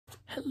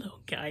Hello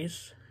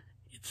guys,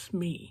 it's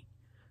me.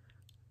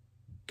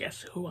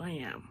 Guess who I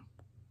am?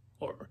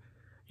 Or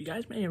you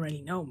guys may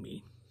already know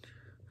me.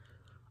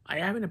 I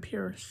haven't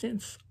appeared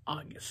since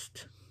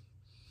August.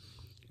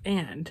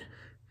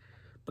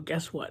 But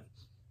guess what?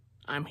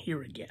 I'm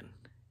here again.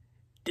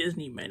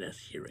 Disney Mena's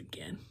here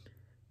again.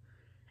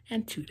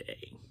 And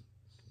today,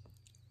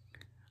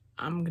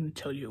 I'm gonna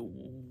tell you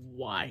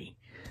why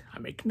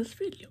I'm making this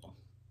video.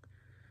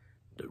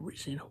 The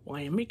reason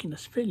why I'm making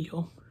this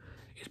video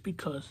is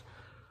because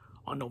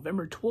on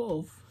November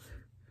 12th,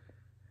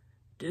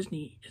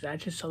 Disney is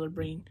actually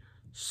celebrating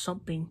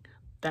something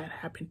that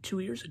happened 2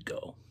 years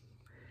ago.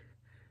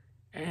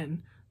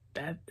 And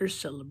that they're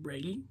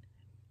celebrating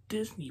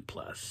Disney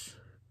Plus.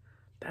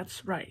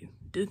 That's right,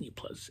 Disney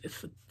Plus.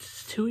 It's the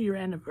 2-year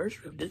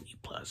anniversary of Disney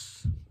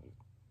Plus.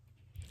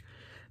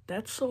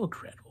 That's so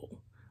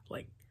incredible.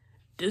 Like,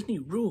 Disney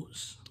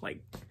rules.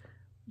 Like,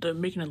 they're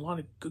making a lot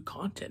of good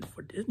content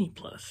for Disney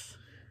Plus.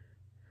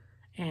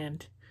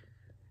 And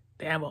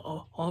they have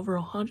over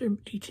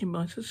 118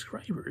 million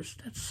subscribers.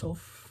 That's so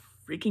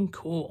freaking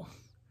cool.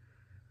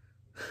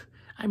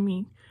 I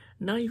mean,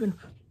 not even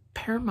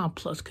Paramount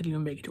Plus could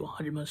even make it to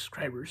 100 million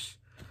subscribers.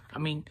 I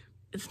mean,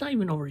 it's not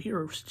even over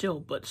here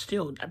still, but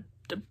still,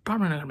 they're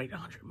probably not gonna make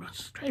 100 million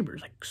subscribers.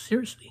 Like,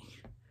 seriously.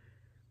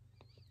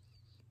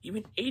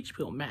 Even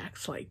HBO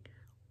Max, like,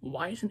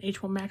 why isn't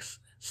HBO Max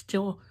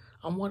still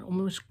on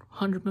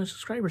 100 million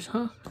subscribers,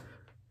 huh?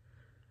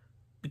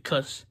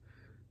 Because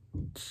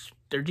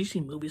their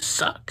DC movies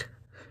suck.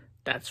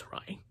 That's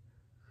right.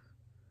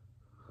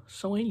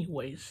 So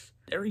anyways,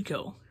 there we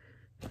go.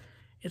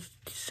 It's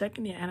the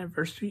 2nd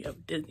anniversary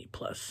of Disney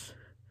Plus.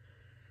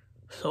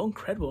 So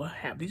incredible to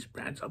have these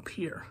brands up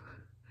here.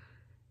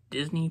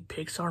 Disney,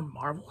 Pixar,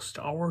 Marvel,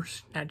 Star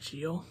Wars, Nat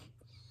Geo.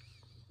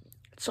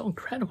 It's so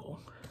incredible.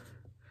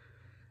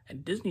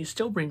 And Disney is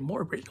still bringing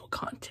more original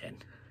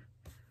content.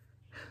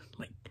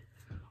 Like,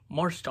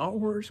 more Star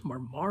Wars, more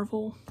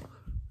Marvel.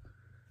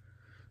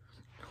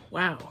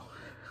 Wow.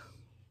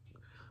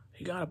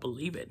 You gotta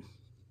believe it.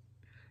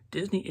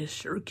 Disney is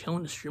sure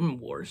killing the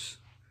streaming wars.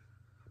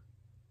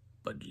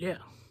 But yeah.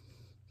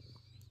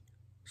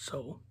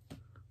 So,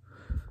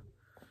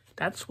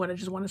 that's what I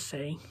just want to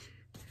say.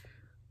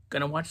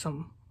 Gonna watch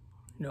some,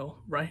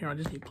 right here on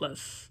Disney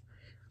Plus.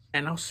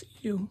 And I'll see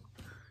you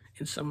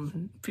in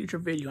some future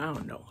video. I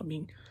don't know. I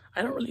mean,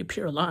 I don't really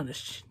appear a lot on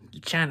this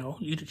channel,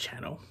 YouTube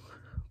channel.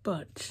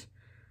 But,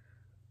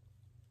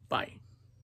 bye.